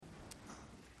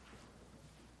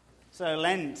So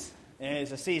Lent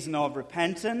is a season of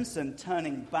repentance and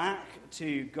turning back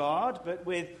to God, but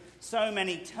with so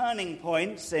many turning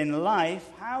points in life,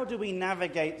 how do we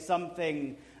navigate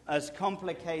something as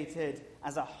complicated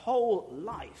as a whole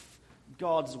life,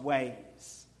 God's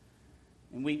ways?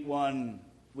 In week 1,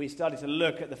 we started to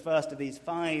look at the first of these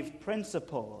 5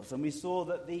 principles, and we saw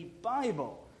that the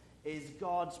Bible is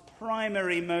God's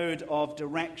primary mode of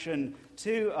direction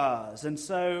to us. And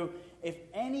so if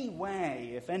any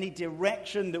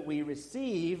direction that we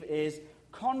receive is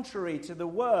contrary to the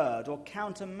Word or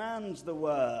countermands the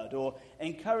Word or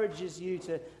encourages you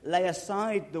to lay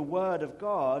aside the Word of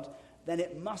God, then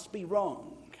it must be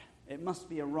wrong. It must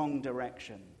be a wrong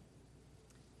direction.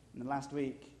 And last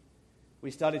week,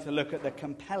 we started to look at the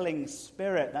compelling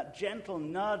Spirit, that gentle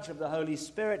nudge of the Holy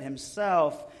Spirit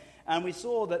himself, and we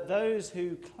saw that those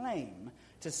who claim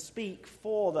to speak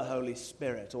for the Holy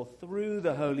Spirit or through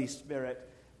the Holy Spirit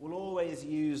will always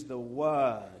use the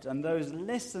Word, and those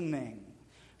listening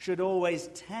should always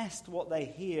test what they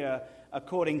hear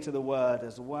according to the Word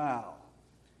as well.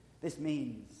 This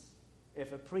means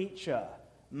if a preacher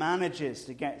manages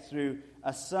to get through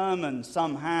a sermon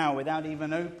somehow without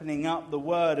even opening up the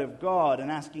Word of God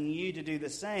and asking you to do the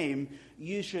same,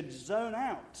 you should zone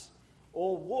out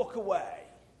or walk away.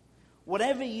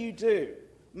 Whatever you do,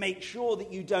 make sure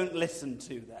that you don't listen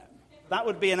to them. That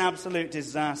would be an absolute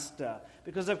disaster,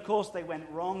 because of course they went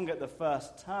wrong at the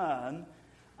first turn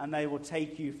and they will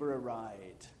take you for a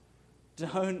ride.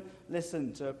 Don't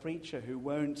listen to a preacher who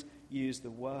won't use the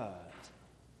Word.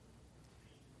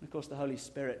 And of course the Holy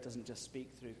Spirit doesn't just speak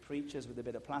through preachers with a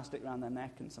bit of plastic around their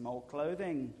neck and some old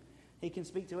clothing. He can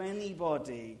speak to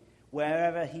anybody,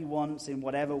 wherever he wants, in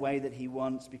whatever way that he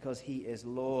wants, because he is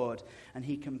Lord. And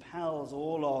he compels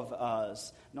all of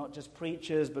us, not just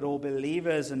preachers, but all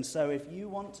believers. And so if you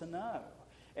want to know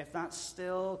if that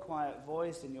still, quiet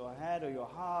voice in your head or your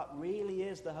heart really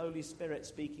is the Holy Spirit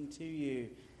speaking to you,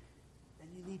 then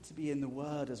you need to be in the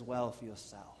Word as well for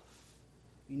yourself.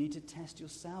 You need to test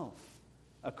yourself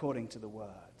according to the Word.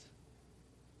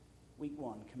 Week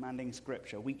 1, commanding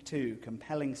Scripture. Week 2,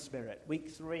 compelling Spirit. Week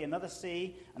 3, another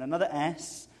C and another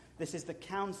S. This is the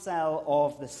counsel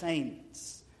of the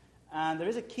saints. And there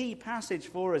is a key passage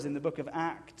for us in the book of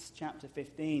Acts, chapter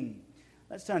 15.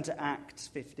 Let's turn to Acts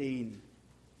 15.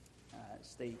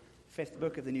 It's the 5th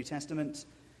book of the New Testament,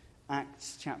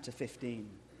 Acts chapter 15.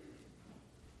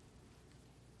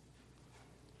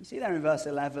 You see there in verse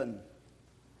 11,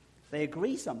 they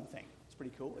agree something. It's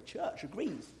pretty cool. A church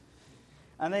agrees.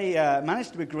 And they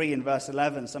managed to agree in verse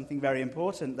 11 something very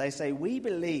important. They say, "We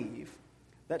believe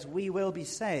that we will be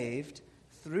saved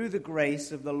through the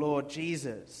grace of the Lord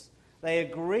Jesus." They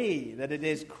agree that it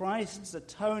is Christ's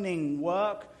atoning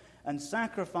work and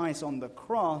sacrifice on the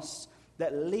cross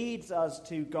that leads us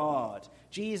to God.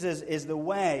 Jesus is the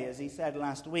way, as he said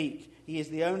last week. He is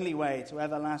the only way to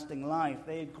everlasting life.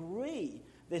 They agree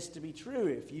this to be true.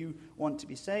 If you want to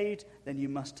be saved, then you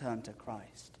must turn to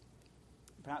Christ.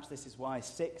 Perhaps this is why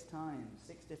 6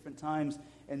 different times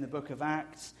in the book of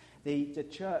Acts, the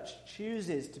church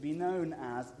chooses to be known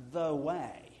as the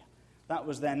Way. That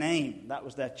was their name. That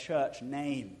was their church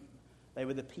name. They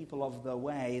were the people of the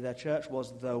Way. Their church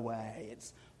was the Way.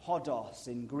 It's hodos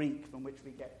in Greek, from which we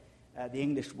get the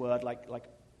English word like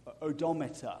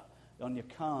odometer on your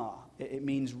car. It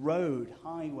means road,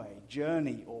 highway,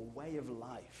 journey, or way of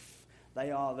life.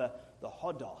 They are the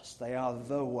hodos. They are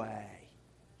the Way.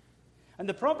 And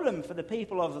the problem for the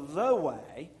people of the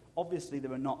Way, obviously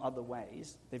there are not other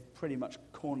ways. They've pretty much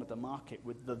cornered the market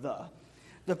with the.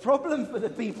 The problem for the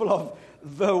people of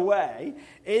the Way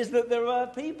is that there are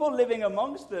people living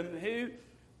amongst them who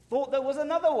thought there was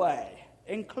another way,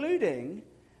 including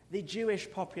the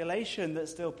Jewish population that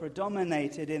still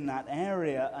predominated in that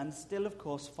area and still, of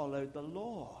course, followed the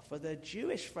law. For their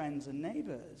Jewish friends and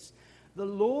neighbors, the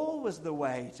law was the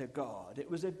way to God.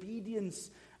 It was obedience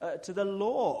to the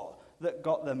law that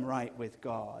got them right with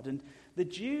God. And the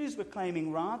Jews were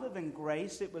claiming rather than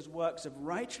grace, it was works of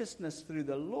righteousness through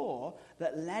the law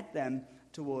that led them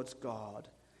towards God.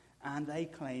 And they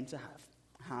claimed to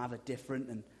have a different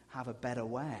and have a better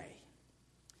way.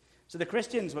 So the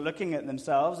Christians were looking at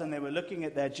themselves and they were looking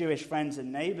at their Jewish friends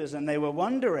and neighbors, and they were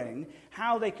wondering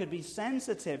how they could be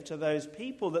sensitive to those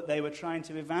people that they were trying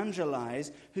to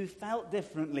evangelize who felt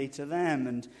differently to them.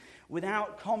 And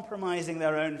without compromising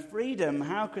their own freedom,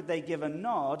 how could they give a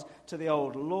nod to the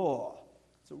old law?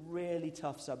 It's a really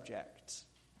tough subject.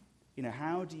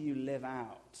 How do you live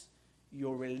out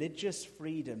your religious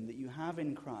freedom that you have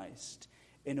in Christ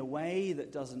in a way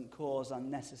that doesn't cause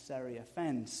unnecessary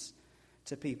offense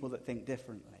to people that think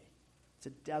differently? It's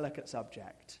a delicate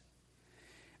subject.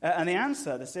 And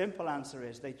the simple answer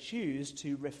is they choose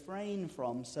to refrain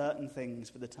from certain things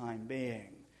for the time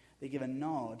being. They give a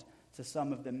nod to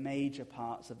some of the major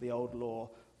parts of the old law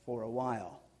for a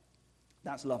while.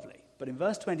 That's lovely. But in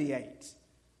verse 28,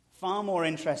 far more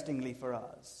interestingly for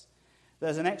us,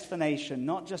 there's an explanation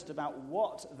not just about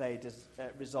what they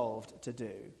resolved to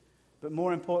do, but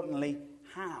more importantly,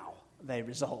 how they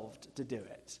resolved to do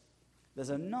it. There's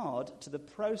a nod to the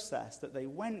process that they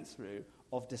went through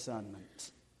of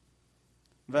discernment.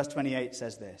 Verse 28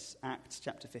 says this, Acts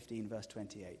chapter 15, verse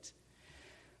 28.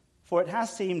 For it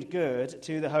has seemed good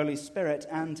to the Holy Spirit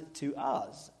and to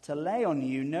us to lay on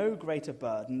you no greater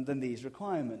burden than these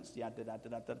requirements.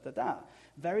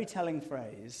 Very telling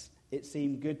phrase, it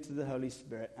seemed good to the Holy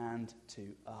Spirit and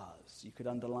to us. You could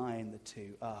underline the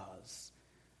to us.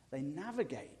 They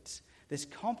navigate this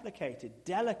complicated,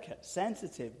 delicate,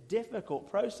 sensitive,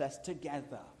 difficult process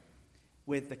together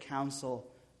with the counsel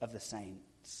of the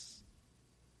saints.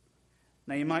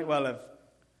 Now, you might well have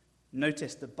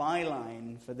noticed the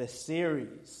byline for this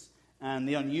series and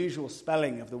the unusual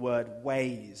spelling of the word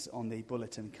ways on the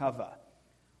bulletin cover.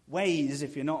 Waze,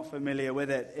 if you're not familiar with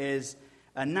it, is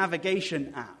a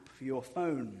navigation app for your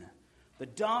phone. The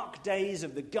dark days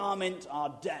of the Garmin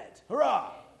are dead.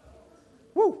 Hurrah!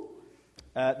 Woo!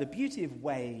 The beauty of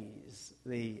Waze,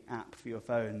 the app for your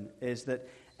phone, is that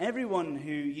everyone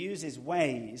who uses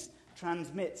Waze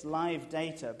transmits live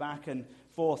data back and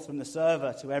forth from the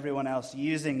server to everyone else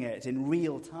using it in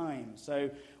real time.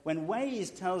 So when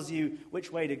Waze tells you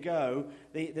which way to go,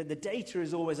 the data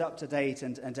is always up to date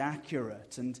and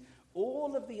accurate. And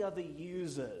all of the other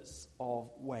users of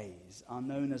Waze are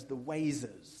known as the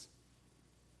Wazers.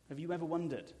 Have you ever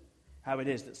wondered how it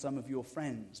is that some of your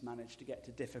friends manage to get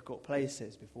to difficult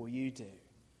places before you do?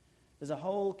 There's a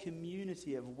whole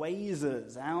community of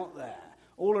Wazers out there,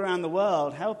 all around the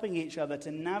world, helping each other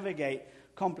to navigate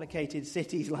complicated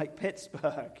cities like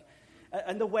Pittsburgh.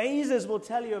 And the Wazers will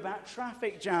tell you about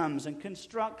traffic jams and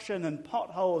construction and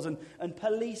potholes and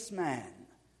policemen.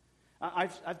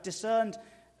 I've discerned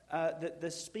that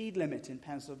the speed limit in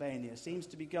Pennsylvania seems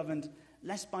to be governed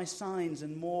less by signs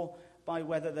and more by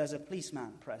whether there's a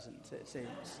policeman present, it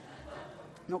seems.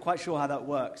 Not quite sure how that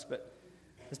works, but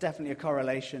there's definitely a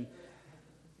correlation.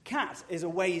 Kat is a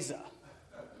Wazer.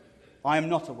 I am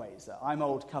not a Wazer. I'm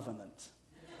Old Covenant.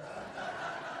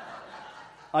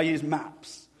 I use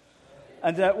maps.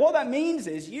 And what that means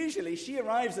is usually she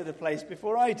arrives at a place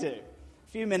before I do,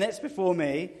 a few minutes before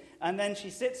me, and then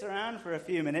she sits around for a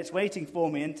few minutes waiting for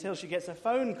me until she gets a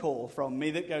phone call from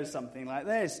me that goes something like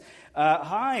this.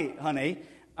 Hi, honey.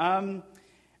 I'm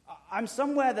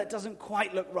somewhere that doesn't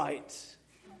quite look right.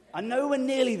 I know we're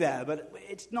nearly there, but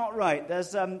it's not right.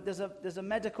 There's a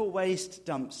medical waste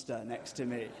dumpster next to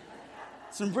me.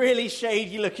 Some really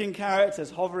shady-looking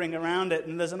characters hovering around it,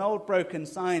 and there's an old broken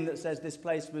sign that says this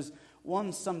place was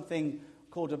once something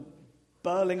called a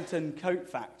Burlington coat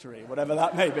factory, whatever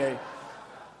that may be.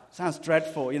 Sounds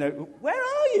dreadful, Where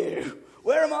are you?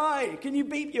 Where am I? Can you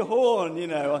beep your horn?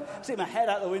 I stick my head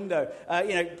out the window.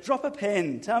 Drop a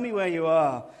pin. Tell me where you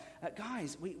are.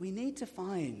 Guys, we need to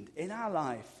find in our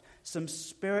life some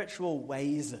spiritual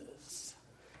Wazers.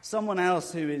 Someone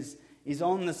else who is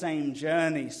on the same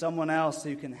journey, someone else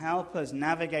who can help us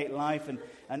navigate life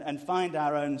and find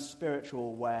our own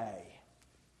spiritual way.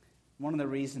 One of the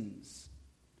reasons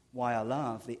why I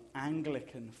love the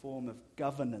Anglican form of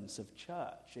governance of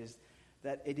church is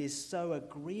that it is so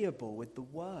agreeable with the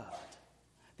Word.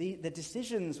 The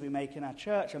decisions we make in our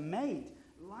church are made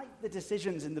like the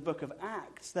decisions in the book of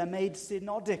Acts. They're made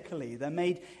synodically. They're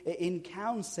made in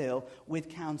council with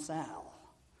counsel.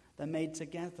 They're made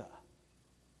together.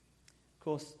 Of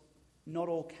course, not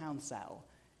all counsel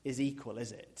is equal,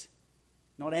 is it?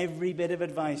 Not every bit of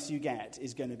advice you get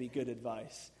is going to be good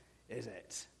advice, is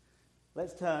it?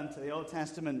 Let's turn to the Old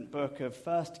Testament book of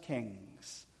 1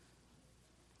 Kings.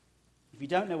 If you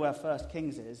don't know where 1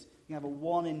 Kings is, you have a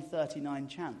 1 in 39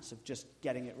 chance of just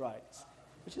getting it right,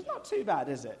 which is not too bad,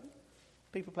 is it?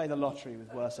 People play the lottery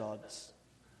with worse odds.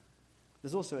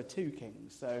 There's also a 2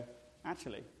 Kings, so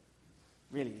actually,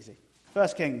 really easy. 1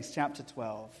 Kings chapter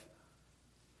 12.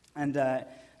 And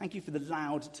thank you for the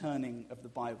loud turning of the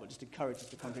Bible. Just encourages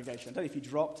the congregation. I don't know if you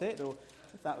dropped it or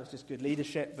if that was just good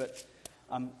leadership, but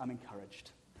I'm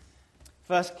encouraged.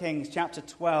 1 Kings chapter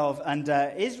 12, and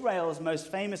Israel's most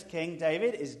famous king,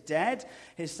 David, is dead.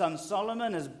 His son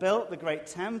Solomon has built the great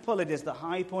temple. It is the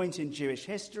high point in Jewish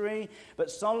history,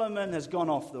 but Solomon has gone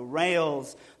off the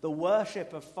rails. The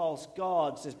worship of false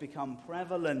gods has become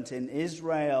prevalent in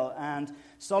Israel, and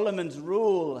Solomon's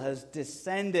rule has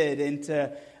descended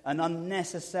into an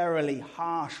unnecessarily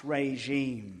harsh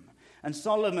regime. And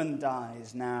Solomon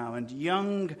dies now, and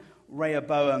young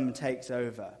Rehoboam takes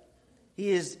over.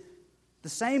 He is the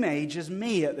same age as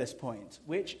me at this point,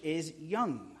 which is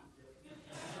young.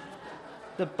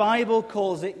 The Bible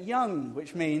calls it young,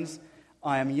 which means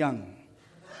I am young.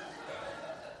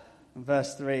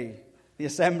 Verse 3, the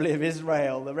assembly of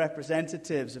Israel, the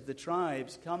representatives of the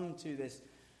tribes, come to this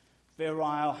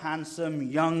virile, handsome,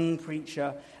 young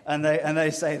preacher, and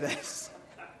they say this.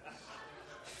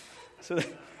 So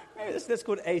maybe that's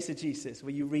called eisegesis,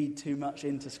 where you read too much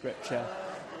into Scripture,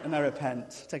 and they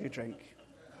repent. Take a drink.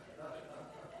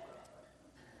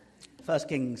 1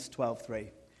 Kings 12:3.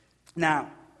 Now,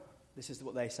 this is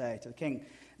what they say to the king.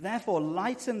 Therefore,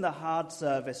 lighten the hard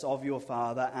service of your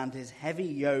father and his heavy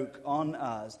yoke on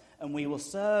us, and we will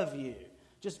serve you.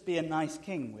 Just be a nice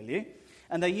king, will you?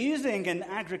 And they're using an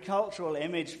agricultural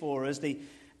image for us,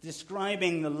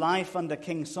 describing the life under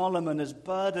King Solomon as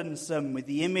burdensome, with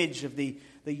the image of the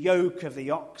yoke of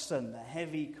the oxen, the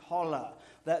heavy collar,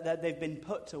 that they've been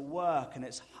put to work, and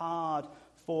it's hard,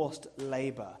 forced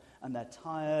labor. And they're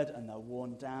tired, and they're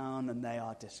worn down, and they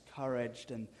are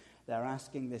discouraged, and they're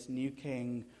asking this new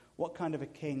king, what kind of a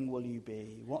king will you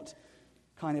be? What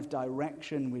kind of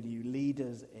direction will you lead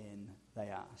us in? They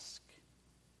ask.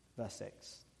 Verse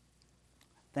 6.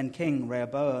 Then King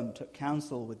Rehoboam took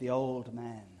counsel with the old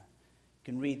men. You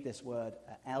can read this word,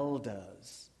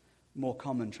 elders. More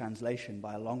common translation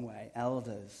by a long way,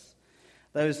 elders.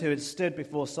 Those who had stood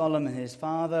before Solomon his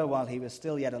father while he was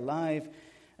still yet alive,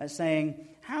 saying,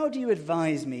 how do you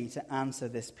advise me to answer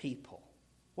this people?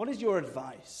 What is your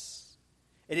advice?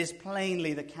 It is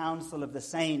plainly the counsel of the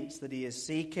saints that he is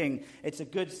seeking. It's a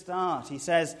good start. He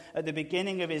says at the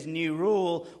beginning of his new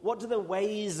rule, what do the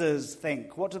Waisers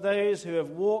think? What do those who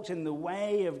have walked in the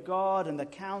way of God and the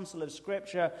counsel of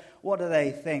Scripture, what do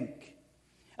they think?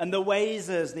 And the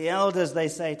Waisers, the elders, they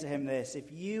say to him this,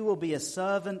 if you will be a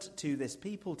servant to this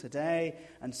people today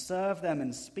and serve them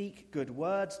and speak good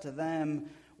words to them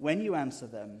when you answer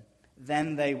them,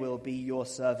 then they will be your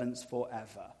servants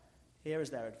forever. Here is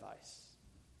their advice.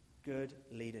 Good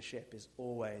leadership is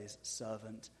always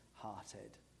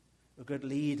servant-hearted. A good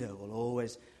leader will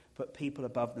always put people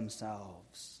above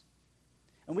themselves.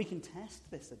 And we can test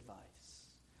this advice.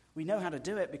 We know how to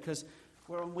do it because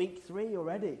we're on week 3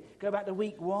 already. Go back to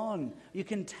week 1. You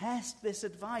can test this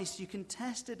advice. You can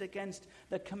test it against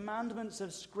the commandments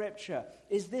of Scripture.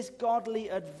 Is this godly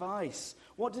advice?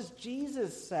 What does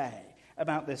Jesus say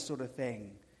about this sort of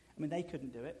thing? I mean, they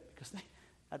couldn't do it because they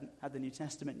hadn't had the New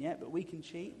Testament yet, but we can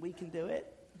cheat. We can do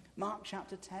it. Mark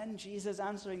chapter 10, Jesus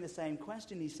answering the same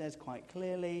question. He says quite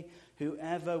clearly,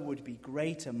 whoever would be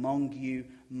great among you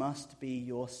must be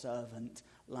your servant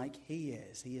like he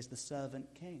is. He is the servant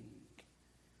king.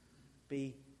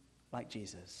 Be like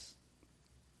Jesus.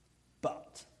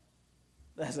 But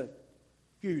there's a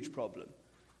huge problem.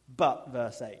 But,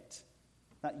 verse 8.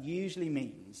 That usually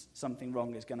means something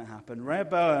wrong is going to happen.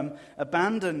 Rehoboam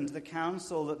abandoned the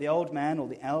counsel that the old men or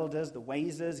the elders, the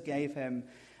Waisers, gave him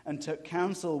and took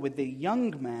counsel with the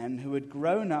young men who had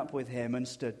grown up with him and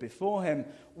stood before him.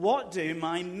 What do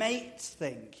my mates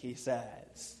think, he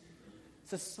says.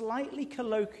 It's a slightly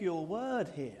colloquial word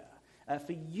here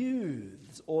for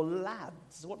youths or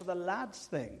lads. What do the lads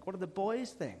think? What do the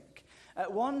boys think?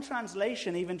 One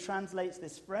translation even translates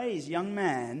this phrase, young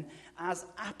men, as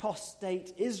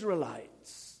apostate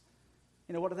Israelites.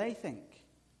 You know, what do they think?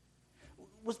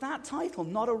 Was that title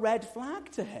not a red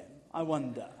flag to him, I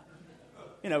wonder?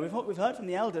 You know, we've heard from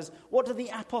the elders, what do the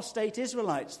apostate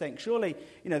Israelites think? Surely,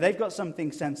 you know, they've got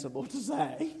something sensible to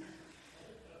say.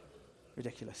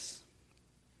 Ridiculous.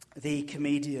 The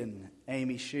comedian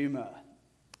Amy Schumer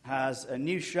has a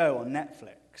new show on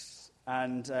Netflix.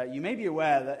 And you may be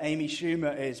aware that Amy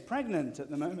Schumer is pregnant at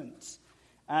the moment.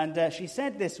 And she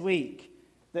said this week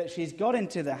that she's got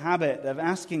into the habit of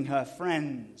asking her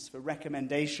friends for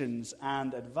recommendations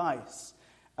and advice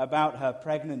about her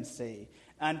pregnancy.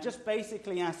 And just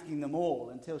basically asking them all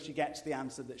until she gets the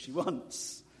answer that she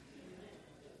wants.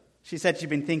 She said she'd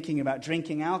been thinking about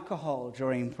drinking alcohol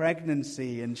during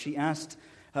pregnancy. And she asked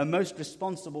her most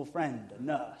responsible friend, a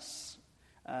nurse.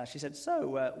 She said,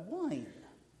 wine.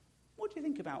 What do you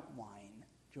think about wine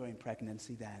during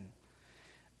pregnancy then?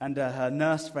 And her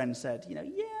nurse friend said, I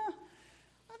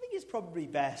think it's probably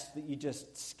best that you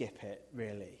just skip it,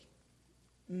 really.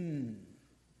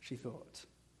 She thought.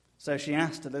 So she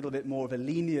asked a little bit more of a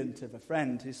lenient of a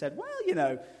friend who said,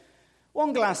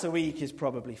 1 glass a week is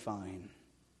probably fine.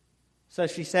 So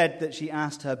she said that she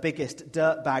asked her biggest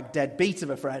dirtbag deadbeat of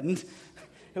a friend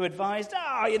who advised,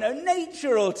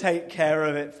 nature will take care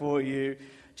of it for you.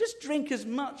 Just drink as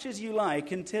much as you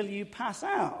like until you pass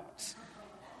out.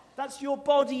 That's your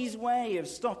body's way of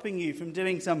stopping you from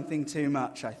doing something too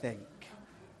much, I think.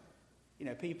 You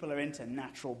know, people are into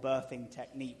natural birthing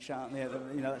techniques, aren't they?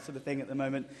 You know, that sort of thing at the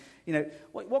moment. You know,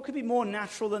 what could be more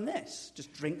natural than this?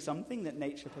 Just drink something that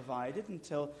nature provided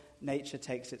until nature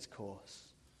takes its course.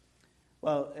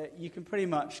 Well, you can pretty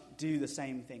much do the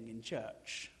same thing in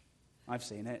church. I've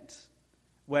seen it.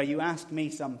 Where you ask me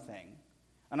something,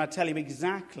 and I tell you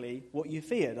exactly what you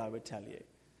feared I would tell you.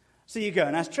 So you go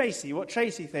and ask Tracy what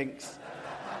Tracy thinks.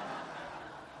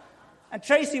 And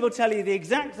Tracy will tell you the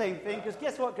exact same thing, because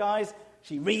guess what, guys?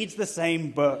 She reads the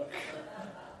same book.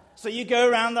 So you go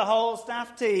around the whole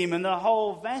staff team and the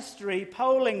whole vestry,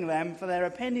 polling them for their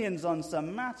opinions on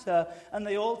some matter, and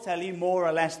they all tell you more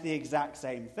or less the exact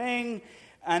same thing,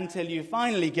 until you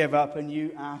finally give up and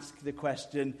you ask the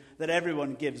question that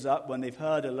everyone gives up when they've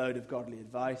heard a load of godly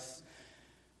advice.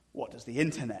 What does the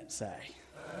internet say?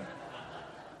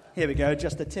 Here we go,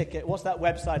 just a ticket. What's that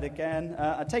website again?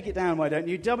 Take it down, why don't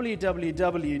you?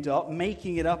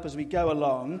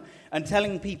 www.makingituposwegoalong and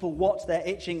telling people what their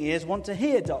itching ears want to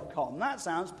hear.com. That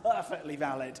sounds perfectly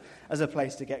valid as a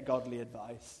place to get godly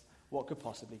advice. What could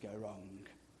possibly go wrong?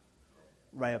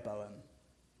 Rehoboam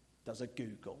does a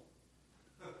Google.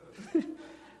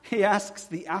 He asks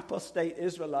the apostate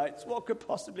Israelites, what could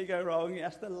possibly go wrong? He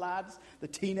asks the lads, the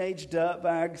teenage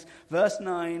dirtbags. Verse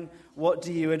 9, what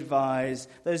do you advise?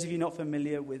 Those of you not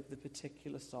familiar with the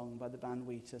particular song by the band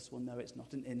Wheatus will know it's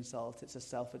not an insult. It's a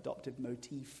self-adopted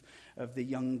motif of the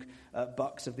young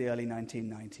bucks of the early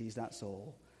 1990s, that's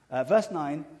all. Verse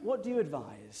 9, what do you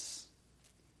advise?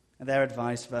 And their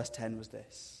advice, verse 10, was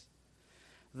this.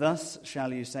 Thus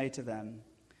shall you say to them,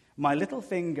 my little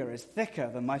finger is thicker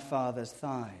than my father's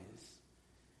thighs.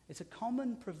 It's a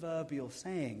common proverbial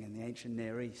saying in the ancient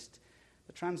Near East.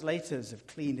 The translators have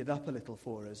cleaned it up a little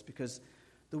for us because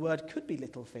the word could be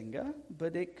little finger,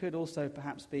 but it could also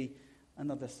perhaps be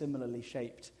another similarly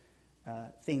shaped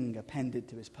thing appended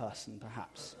to his person,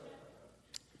 perhaps.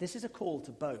 This is a call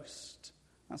to boast.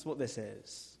 That's what this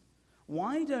is.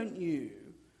 Why don't you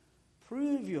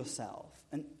prove yourself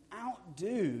and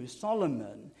outdo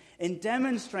Solomon in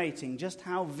demonstrating just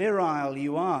how virile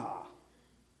you are?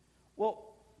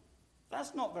 Well,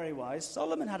 that's not very wise.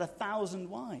 Solomon had 1,000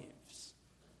 wives.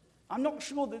 I'm not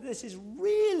sure that this is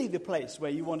really the place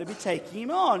where you want to be taking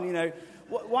him on. You know,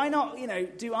 why not,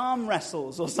 do arm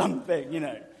wrestles or something,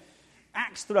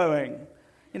 axe throwing.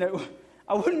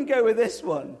 I wouldn't go with this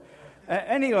one.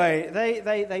 Anyway,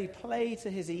 they play to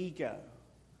his ego.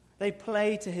 They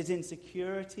play to his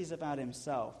insecurities about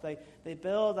himself. They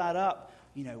build that up.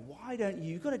 Why don't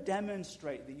you? You've got to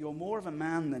demonstrate that you're more of a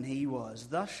man than he was.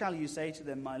 Thus shall you say to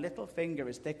them, my little finger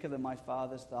is thicker than my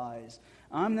father's thighs.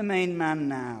 I'm the main man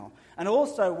now. And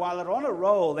also, while they're on a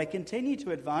roll, they continue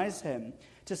to advise him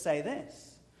to say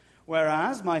this.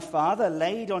 Whereas my father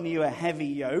laid on you a heavy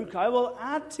yoke, I will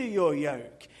add to your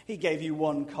yoke. He gave you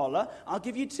one collar. I'll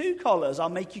give you 2 collars. I'll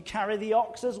make you carry the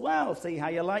ox as well. See how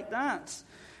you like that.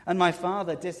 And my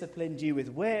father disciplined you with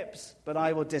whips, but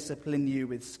I will discipline you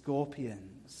with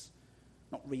scorpions.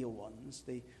 Not real ones.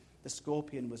 The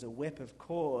scorpion was a whip of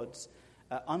cords.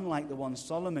 Unlike the one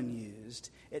Solomon used,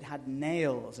 it had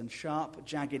nails and sharp,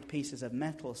 jagged pieces of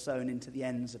metal sewn into the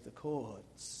ends of the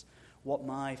cords. What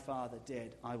my father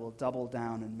did, I will double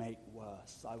down and make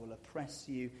worse. I will oppress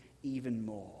you even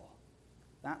more.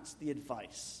 That's the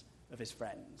advice of his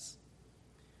friends.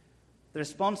 The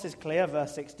response is clear,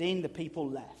 verse 16, the people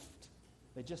left.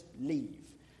 They just leave.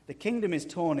 The kingdom is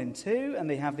torn in two, and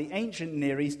they have the ancient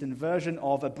Near Eastern version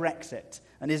of a Brexit,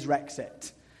 an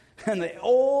Israexit. And they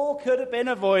all could have been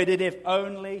avoided if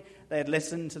only they had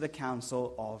listened to the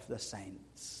counsel of the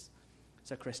saints.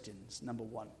 So Christians, number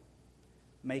 1,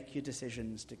 make your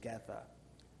decisions together.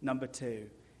 Number 2,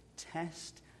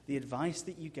 test the advice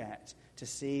that you get to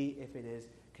see if it is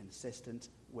consistent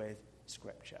with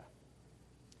Scripture.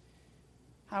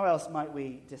 How else might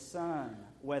we discern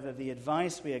whether the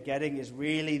advice we are getting is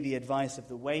really the advice of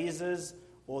the Wazers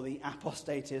or the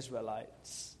apostate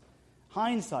Israelites?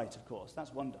 Hindsight, of course,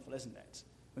 that's wonderful, isn't it?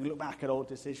 We can look back at old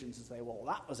decisions and say, well,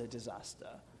 that was a disaster.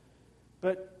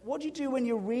 But what do you do when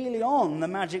you're really on the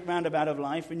magic roundabout of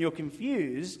life and you're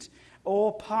confused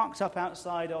or parked up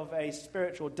outside of a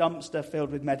spiritual dumpster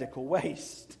filled with medical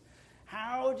waste?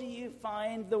 How do you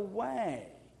find the way?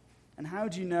 And how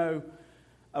do you know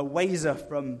a wazer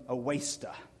from a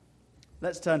waster?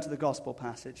 Let's turn to the gospel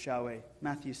passage, shall we?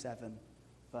 Matthew 7,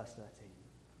 verse 13.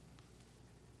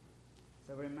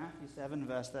 So we're in Matthew 7,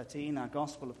 verse 13, our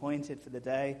gospel appointed for the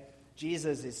day.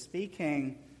 Jesus is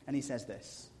speaking, and he says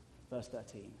this, verse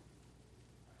 13.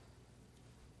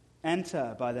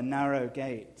 Enter by the narrow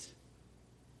gate,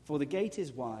 For the gate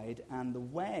is wide and the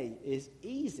way is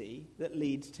easy that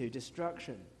leads to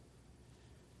destruction.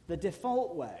 The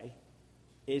default way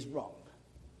is wrong.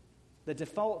 The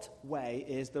default way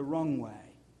is the wrong way.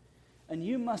 And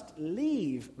you must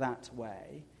leave that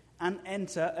way and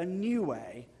enter a new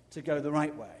way to go the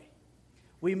right way.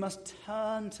 We must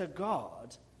turn to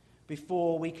God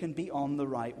before we can be on the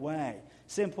right way.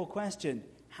 Simple question,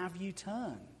 have you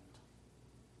turned?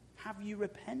 Have you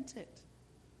repented?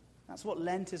 That's what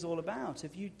Lent is all about.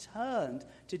 Have you turned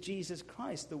to Jesus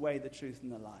Christ, the way, the truth,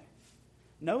 and the life?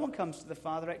 No one comes to the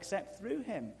Father except through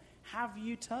him. Have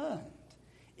you turned?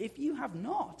 If you have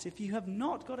not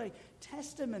got a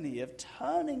testimony of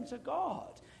turning to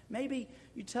God, maybe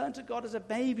you turned to God as a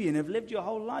baby and have lived your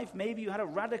whole life. Maybe you had a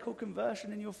radical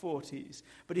conversion in your 40s.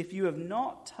 But if you have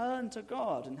not turned to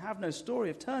God and have no story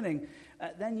of turning,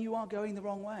 then you are going the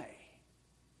wrong way.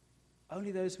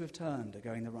 Only those who have turned are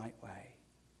going the right way.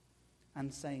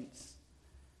 And saints,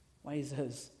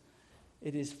 Wazers,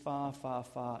 it is far, far,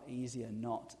 far easier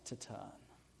not to turn.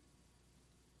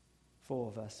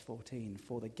 4 verse 14,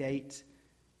 for the gate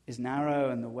is narrow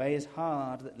and the way is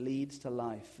hard that leads to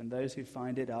life, and those who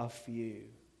find it are few.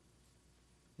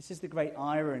 This is the great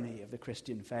irony of the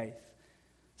Christian faith.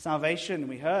 Salvation,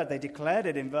 we heard, they declared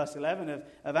it in verse 11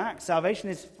 of Acts. Salvation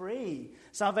is free.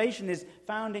 Salvation is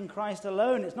found in Christ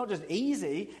alone. It's not just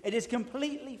easy, it is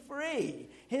completely free.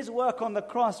 His work on the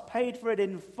cross paid for it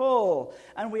in full,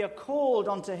 and we are called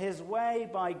onto his way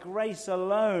by grace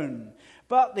alone.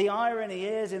 But the irony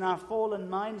is, in our fallen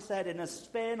mindset, in a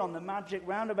spin on the magic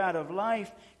roundabout of life,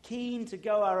 keen to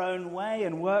go our own way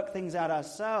and work things out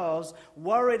ourselves,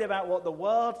 worried about what the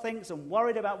world thinks and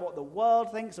worried about what the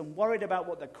world thinks and worried about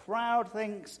what the crowd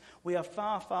thinks, we are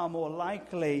far, far more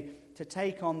likely to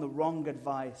take on the wrong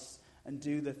advice and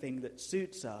do the thing that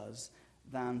suits us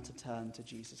than to turn to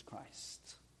Jesus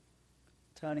Christ.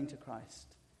 Turning to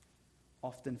Christ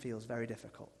often feels very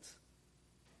difficult.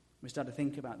 We start to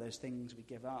think about those things we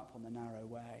give up on the narrow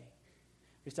way.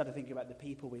 We start to think about the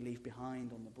people we leave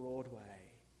behind on the broad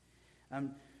way.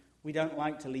 We don't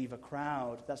like to leave a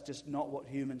crowd. That's just not what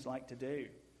humans like to do.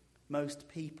 Most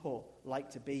people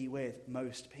like to be with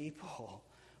most people.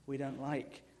 We don't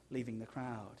like leaving the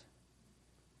crowd.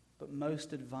 But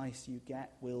most advice you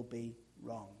get will be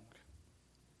wrong,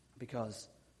 because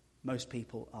most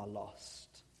people are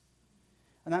lost.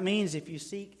 And that means if you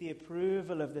seek the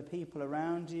approval of the people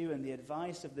around you and the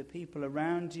advice of the people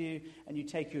around you, and you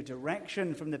take your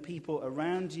direction from the people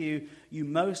around you, you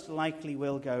most likely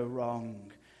will go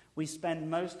wrong. We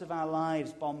spend most of our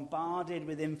lives bombarded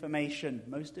with information,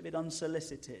 most of it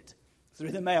unsolicited,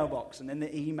 through the mailbox and in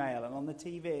the email and on the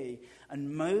TV.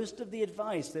 And most of the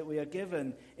advice that we are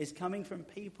given is coming from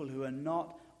people who are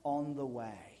not on the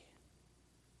way.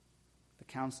 The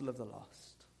counsel of the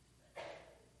lost.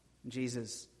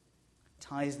 Jesus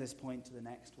ties this point to the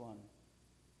next one.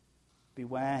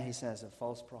 Beware, he says, of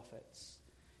false prophets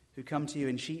who come to you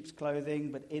in sheep's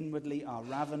clothing, but inwardly are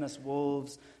ravenous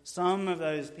wolves. Some of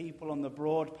those people on the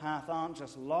broad path aren't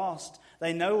just lost.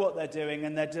 They know what they're doing,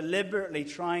 and they're deliberately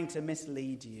trying to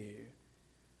mislead you.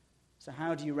 So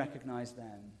how do you recognize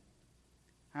them?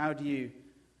 How do you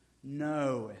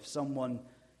know if someone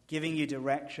giving you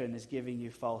direction is giving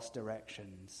you false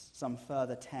directions? Some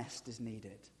further test is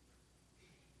needed.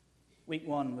 Week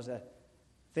 1 was a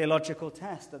theological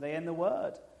test. Are they in the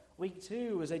Word? Week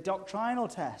 2 was a doctrinal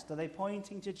test. Are they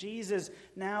pointing to Jesus?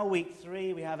 Now, week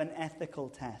 3, we have an ethical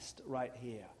test right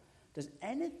here. Does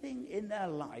anything in their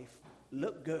life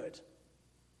look good?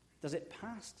 Does it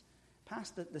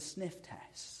pass the sniff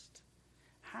test?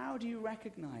 How do you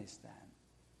recognize them?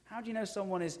 How do you know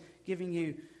someone is giving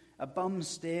you a bum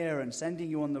steer and sending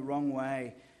you on the wrong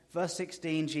way? Verse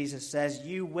 16, Jesus says,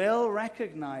 you will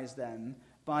recognize them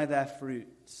by their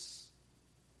fruits.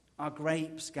 Are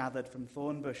grapes gathered from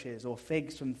thorn bushes or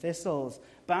figs from thistles?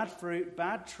 Bad fruit,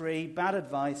 bad tree, bad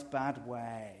advice, bad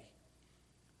way.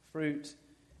 Fruit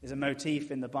is a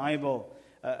motif in the Bible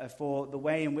for the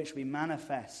way in which we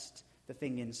manifest the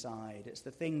thing inside. It's the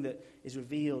thing that is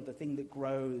revealed, the thing that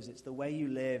grows. It's the way you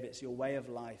live. It's your way of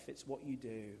life. It's what you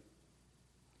do.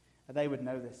 They would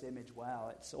know this image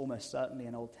well. It's almost certainly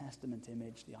an Old Testament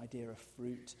image, the idea of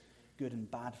fruit, good and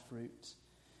bad fruit.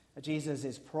 Jesus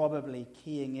is probably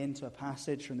keying into a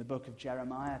passage from the book of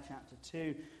Jeremiah, chapter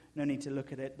 2. No need to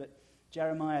look at it, but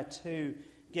Jeremiah 2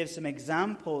 gives some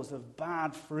examples of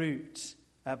bad fruit.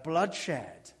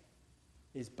 Bloodshed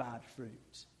is bad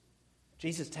fruit.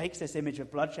 Jesus takes this image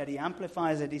of bloodshed, he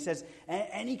amplifies it. He says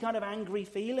any kind of angry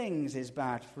feelings is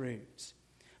bad fruit.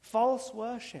 False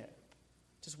worship,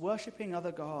 just worshipping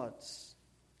other gods.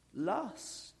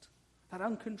 Lust, that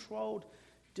uncontrolled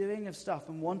doing of stuff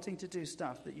and wanting to do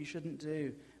stuff that you shouldn't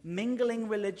do, mingling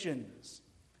religions.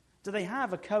 Do they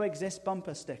have a coexist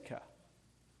bumper sticker?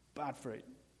 Bad fruit.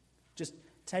 Just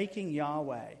taking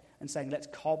Yahweh and saying, let's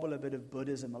cobble a bit of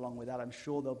Buddhism along with that. I'm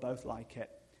sure they'll both like it.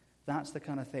 That's the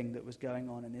kind of thing that was going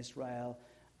on in Israel,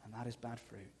 and that is bad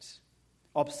fruit.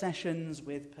 Obsessions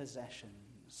with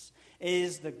possessions.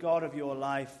 Is the God of your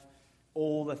life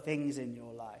all the things in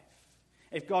your life?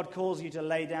 If God calls you to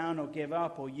lay down or give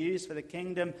up or use for the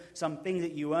kingdom something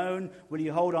that you own, will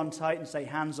you hold on tight and say,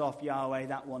 hands off, Yahweh,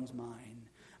 that one's mine?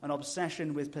 An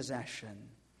obsession with possession.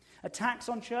 Attacks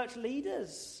on church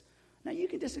leaders. Now, you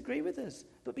can disagree with us,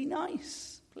 but be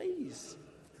nice, please.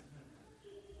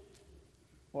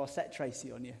 Or I'll set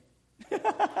Tracy on you.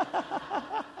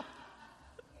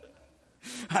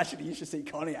 Actually, you should see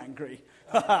Connie angry.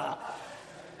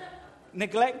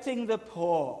 Neglecting the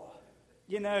poor.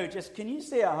 You know, just can you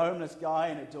see a homeless guy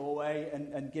in a doorway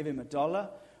and give him $1?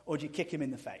 Or do you kick him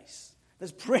in the face?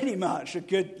 There's pretty much a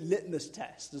good litmus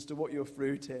test as to what your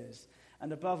fruit is.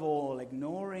 And above all,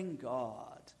 ignoring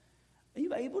God. Are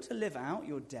you able to live out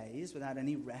your days without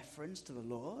any reference to the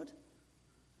Lord?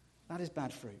 That is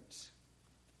bad fruit.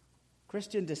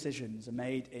 Christian decisions are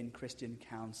made in Christian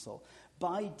counsel.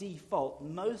 By default,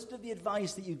 most of the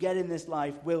advice that you get in this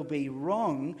life will be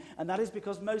wrong, and that is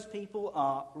because most people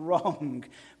are wrong.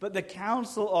 But the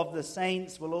counsel of the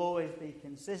saints will always be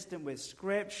consistent with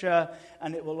Scripture,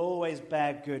 and it will always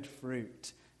bear good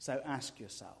fruit. So ask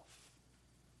yourself.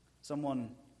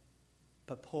 Someone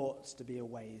purports to be a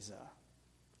wazer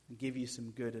and give you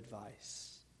some good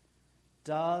advice.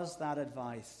 Does that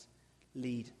advice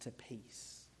lead to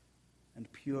peace and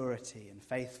purity and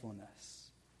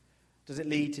faithfulness? Does it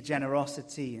lead to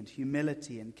generosity and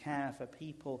humility and care for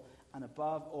people? And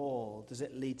above all, does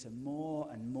it lead to more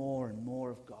and more and more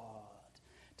of God?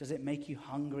 Does it make you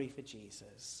hungry for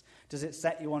Jesus? Does it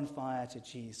set you on fire to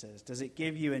Jesus? Does it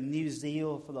give you a new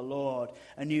zeal for the Lord,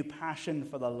 a new passion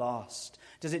for the lost?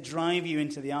 Does it drive you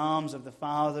into the arms of the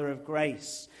Father of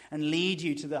grace and lead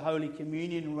you to the Holy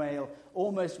Communion rail,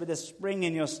 almost with a spring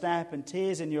in your step and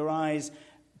tears in your eyes,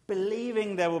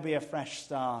 believing there will be a fresh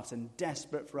start and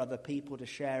desperate for other people to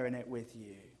share in it with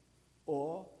you?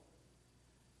 Or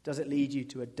does it lead you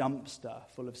to a dumpster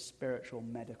full of spiritual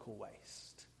medical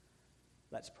waste?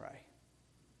 Let's pray.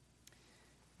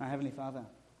 Our Heavenly Father,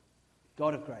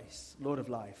 God of grace, Lord of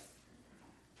life,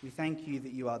 we thank you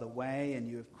that you are the way and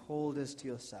you have called us to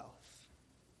yourself.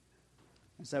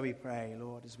 And so we pray,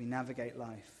 Lord, as we navigate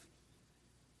life,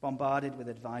 bombarded with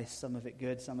advice, some of it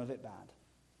good, some of it bad,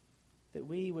 that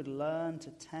we would learn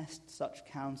to test such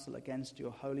counsel against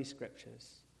your holy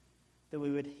scriptures, that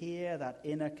we would hear that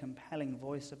inner compelling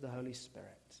voice of the Holy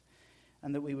Spirit,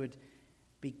 and that we would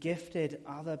be gifted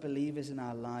other believers in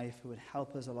our life who would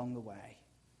help us along the way.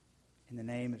 In the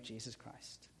name of Jesus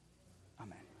Christ.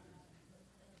 Amen.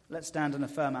 Let's stand and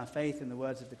affirm our faith in the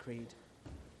words of the Creed.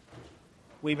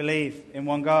 We believe in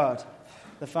one God,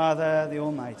 the Father, the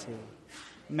Almighty,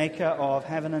 maker of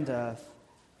heaven and earth,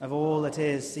 of all that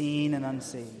is seen and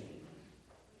unseen.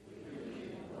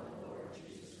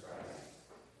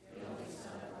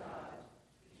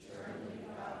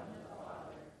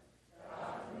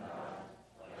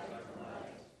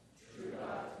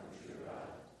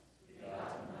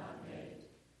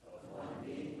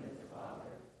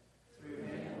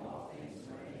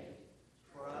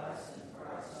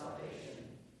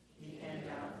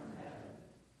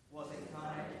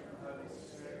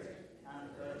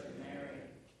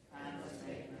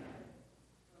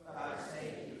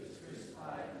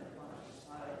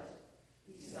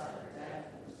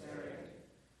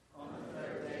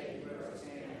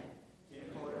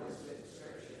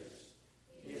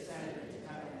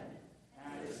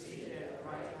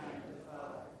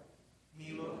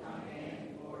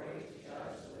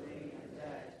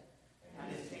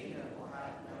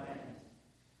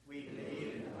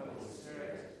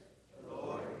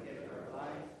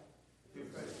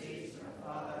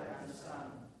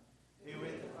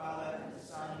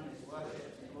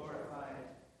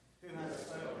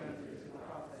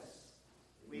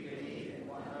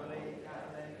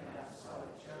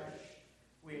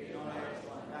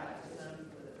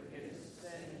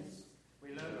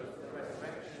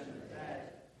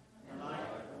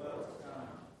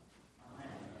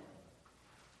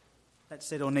 Let's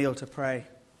sit or kneel to pray.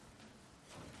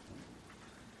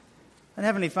 And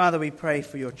Heavenly Father, we pray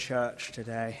for your church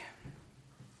today.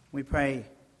 We pray,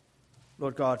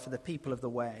 Lord God, for the people of the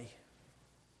way.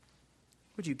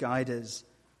 Would you guide us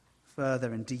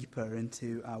further and deeper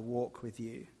into our walk with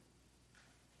you?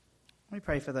 We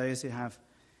pray for those who have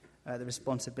the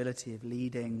responsibility of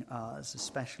leading us,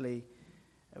 especially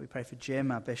We pray for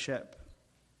Jim, our bishop.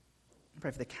 We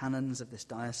pray for the canons of this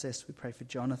diocese. We pray for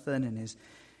Jonathan in his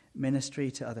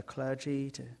ministry to other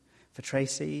clergy, for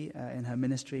Tracy in her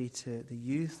ministry to the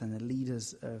youth and the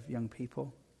leaders of young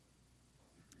people.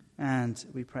 And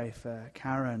we pray for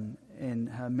Karen in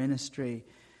her ministry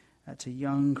to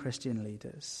young Christian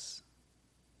leaders.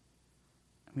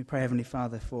 And we pray, Heavenly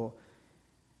Father, for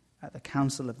the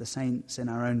council of the saints in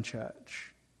our own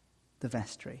church, the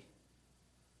vestry.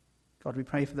 God, we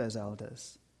pray for those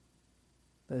elders,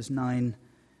 those 9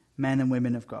 men and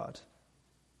women of God.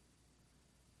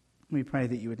 We pray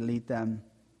that you would lead them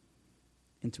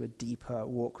into a deeper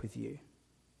walk with you.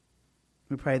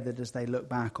 We pray that as they look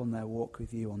back on their walk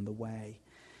with you on the way,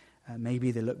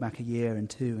 maybe they look back a year and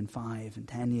 2 and 5 and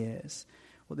 10 years,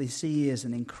 what they see is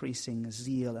an increasing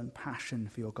zeal and passion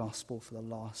for your gospel, for the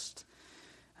lost,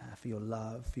 for your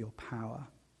love, for your power,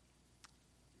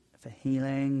 for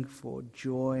healing, for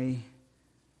joy,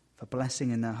 for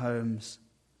blessing in their homes,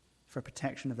 for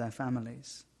protection of their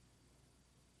families.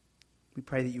 We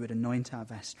pray that you would anoint our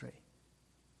vestry,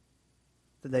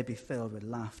 that they be filled with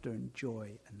laughter and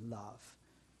joy and love.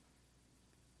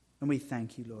 And we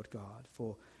thank you, Lord God,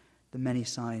 for the many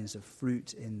signs of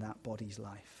fruit in that body's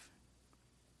life.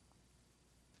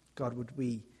 God, would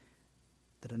we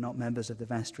that are not members of the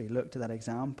vestry look to that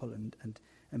example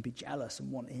and be jealous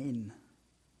and want in?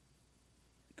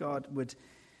 God, would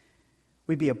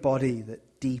we be a body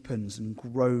that deepens and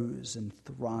grows and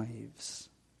thrives,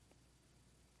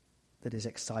 that is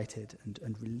excited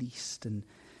and released and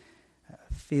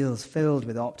feels filled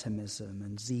with optimism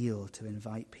and zeal to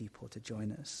invite people to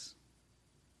join us.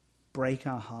 Break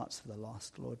our hearts for the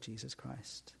lost, Lord Jesus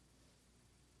Christ.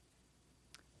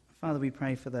 Father, we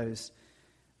pray for those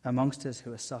amongst us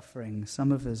who are suffering,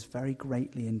 some of us very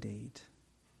greatly indeed.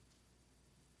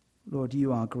 Lord,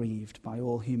 you are grieved by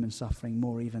all human suffering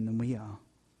more even than we are.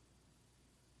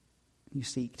 You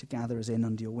seek to gather us in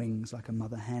under your wings like a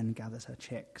mother hen gathers her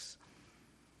chicks.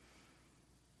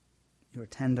 You're a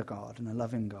tender God and a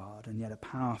loving God, and yet a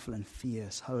powerful and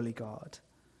fierce, holy God.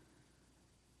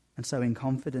 And so in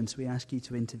confidence we ask you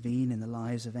to intervene in the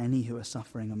lives of any who are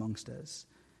suffering amongst us,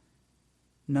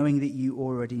 knowing that you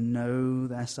already know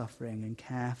their suffering and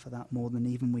care for that more than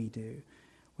even we do.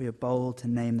 We are bold to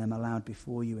name them aloud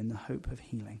before you in the hope of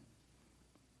healing.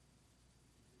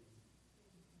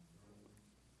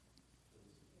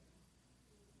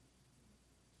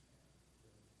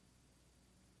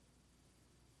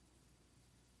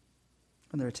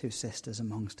 And there are 2 sisters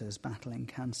amongst us battling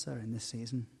cancer in this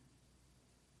season.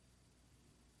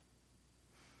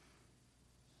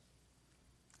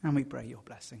 And we pray your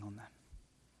blessing on them.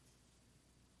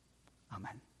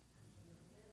 Amen.